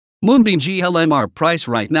Moonbeam Glmr price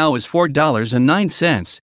right now is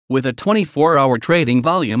 $4.09, with a 24-hour trading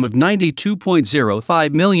volume of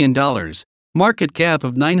 $92.05 million, market cap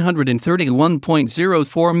of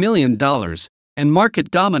 $931.04 million, and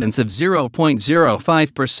market dominance of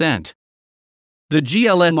 0.05%. The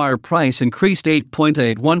Glmr price increased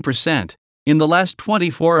 8.81% in the last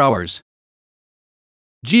 24 hours.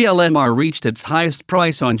 Glmr reached its highest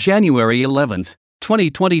price on January 11,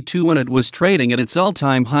 2022 when it was trading at its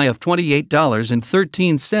all-time high of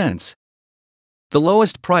 $28.13. The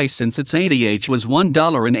lowest price since its ADH was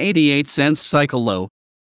 $1.88 cycle low.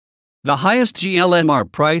 The highest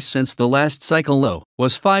Glmr price since the last cycle low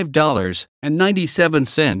was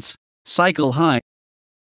 $5.97 cycle high.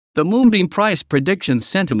 The Moonbeam price prediction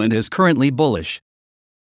sentiment is currently bullish.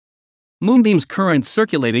 Moonbeam's current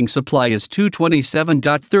circulating supply is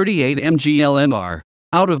 227.38 mGlmr,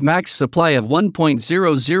 out of max supply of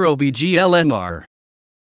 1.00 bGlmr.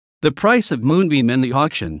 The price of Moonbeam in the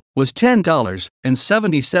auction was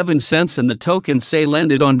 $10.77 and the token sale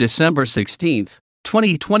ended on December 16,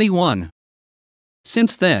 2021.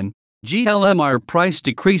 Since then, Glmr price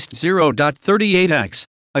decreased 0.38x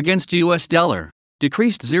against US dollar,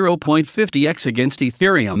 decreased 0.50x against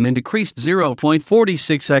Ethereum and decreased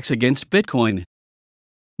 0.46x against Bitcoin.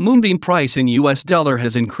 Moonbeam price in US dollar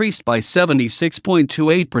has increased by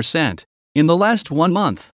 76.28% in the last 1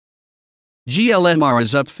 month. Glmr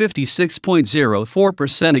is up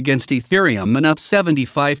 56.04% against Ethereum and up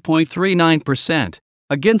 75.39%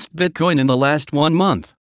 against Bitcoin in the last 1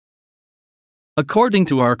 month. According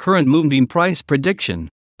to our current Moonbeam price prediction,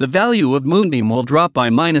 the value of Moonbeam will drop by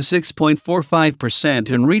 -6.45%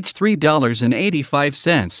 and reach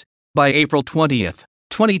 $3.85 by April 20,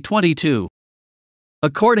 2022.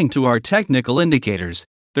 According to our technical indicators,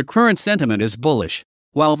 the current sentiment is bullish,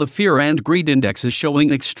 while the fear and greed index is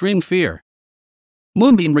showing extreme fear.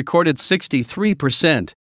 Moonbeam recorded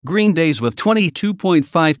 63% green days with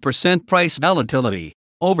 22.5% price volatility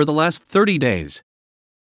over the last 30 days.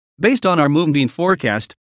 Based on our Moonbeam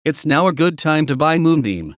forecast, it's now a good time to buy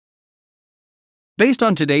Moonbeam. Based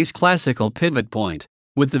on today's classical pivot point,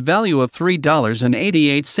 with the value of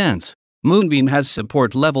 $3.88, Moonbeam has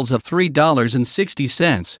support levels of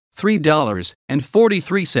 $3.60,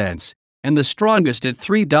 $3.43, and the strongest at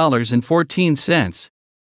 $3.14.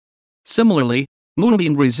 Similarly,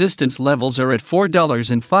 Moonbeam resistance levels are at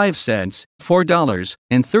 $4.05,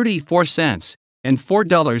 $4.34, and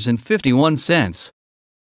 $4.51.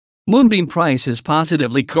 Moonbeam price is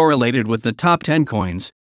positively correlated with the top 10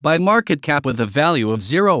 coins by market cap with a value of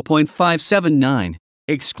 0.579,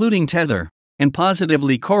 excluding Tether, and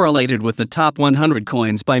positively correlated with the top 100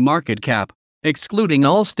 coins by market cap, excluding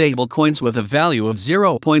all stable coins with a value of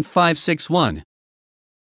 0.561.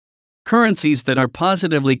 Currencies that are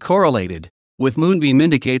positively correlated with Moonbeam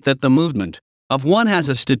indicate that the movement of one has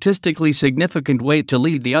a statistically significant weight to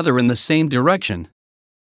lead the other in the same direction.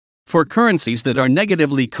 For currencies that are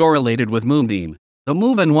negatively correlated with Moonbeam, a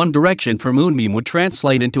move in one direction for Moonbeam would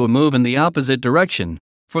translate into a move in the opposite direction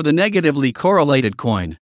for the negatively correlated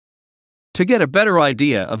coin. To get a better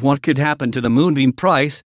idea of what could happen to the Moonbeam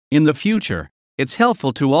price in the future, it's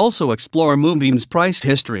helpful to also explore Moonbeam's price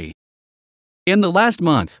history. In the last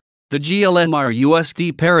month, the Glmr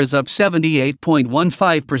USD pair is up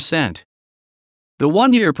 78.15%. The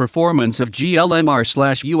one-year performance of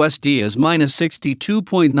Glmr/USD is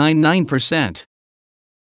 -62.99%.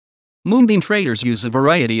 Moonbeam traders use a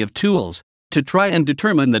variety of tools to try and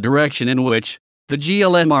determine the direction in which the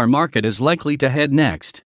Glmr market is likely to head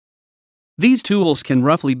next. These tools can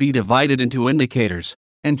roughly be divided into indicators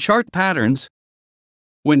and chart patterns.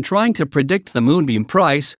 When trying to predict the Moonbeam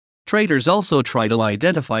price, traders also try to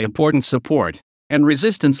identify important support and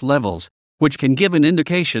resistance levels, which can give an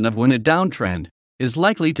indication of when a downtrend is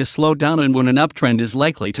likely to slow down and when an uptrend is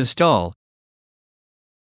likely to stall.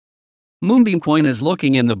 Moonbeam coin is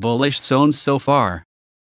looking in the bullish zone so far,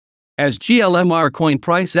 as Glmr coin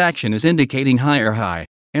price action is indicating higher high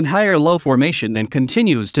and higher low formation and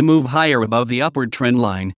continues to move higher above the upward trend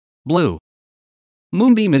line, blue.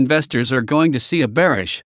 Moonbeam investors are going to see a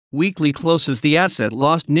bearish weekly close as the asset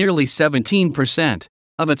lost nearly 17%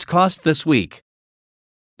 of its cost this week.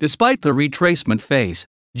 Despite the retracement phase,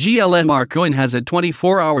 Glmr coin has a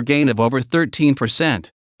 24-hour gain of over 13%,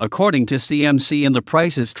 according to CMC, and the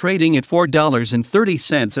price is trading at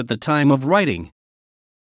 $4.30 at the time of writing.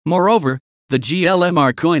 Moreover, the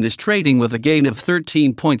Glmr coin is trading with a gain of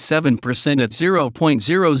 13.7% at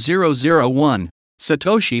 0.0001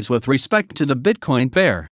 satoshis with respect to the Bitcoin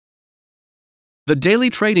pair. The daily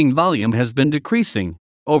trading volume has been decreasing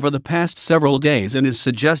over the past several days and is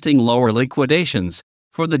suggesting lower liquidations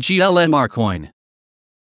for the Glmr coin.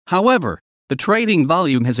 However, the trading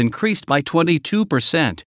volume has increased by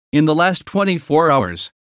 22% in the last 24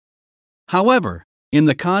 hours. However, in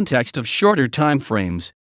the context of shorter time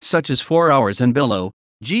frames, such as 4 hours and below,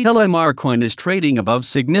 Glmr coin is trading above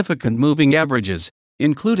significant moving averages,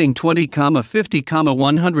 including 20, 50,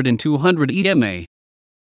 100 and 200 EMA.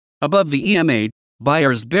 Above the EMA,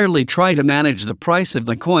 buyers barely try to manage the price of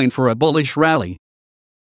the coin for a bullish rally.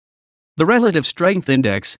 The relative strength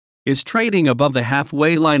index is trading above the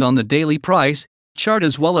halfway line on the daily price chart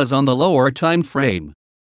as well as on the lower time frame.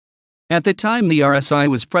 At the time, the RSI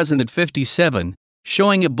was present at 57,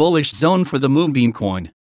 showing a bullish zone for the Moonbeam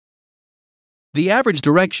coin. The average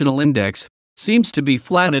directional index seems to be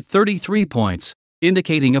flat at 33 points,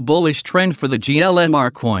 indicating a bullish trend for the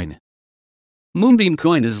Glmr coin. Moonbeam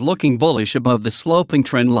coin is looking bullish above the sloping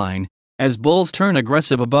trend line, as bulls turn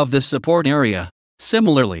aggressive above this support area.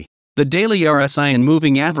 Similarly, the daily RSI and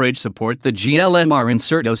moving average support the Glmr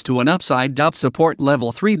insertos to an upside support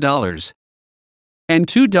level $3 and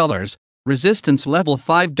 $2, resistance level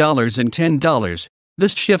 $5 and $10.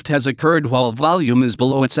 This shift has occurred while volume is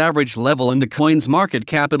below its average level and the coin's market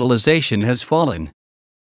capitalization has fallen.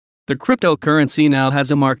 The cryptocurrency now has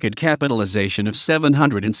a market capitalization of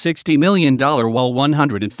 $760 million, while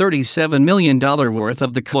 $137 million worth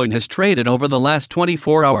of the coin has traded over the last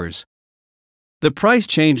 24 hours. The price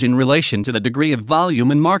change in relation to the degree of volume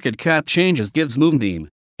and market cap changes gives Moonbeam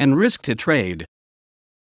and risk to trade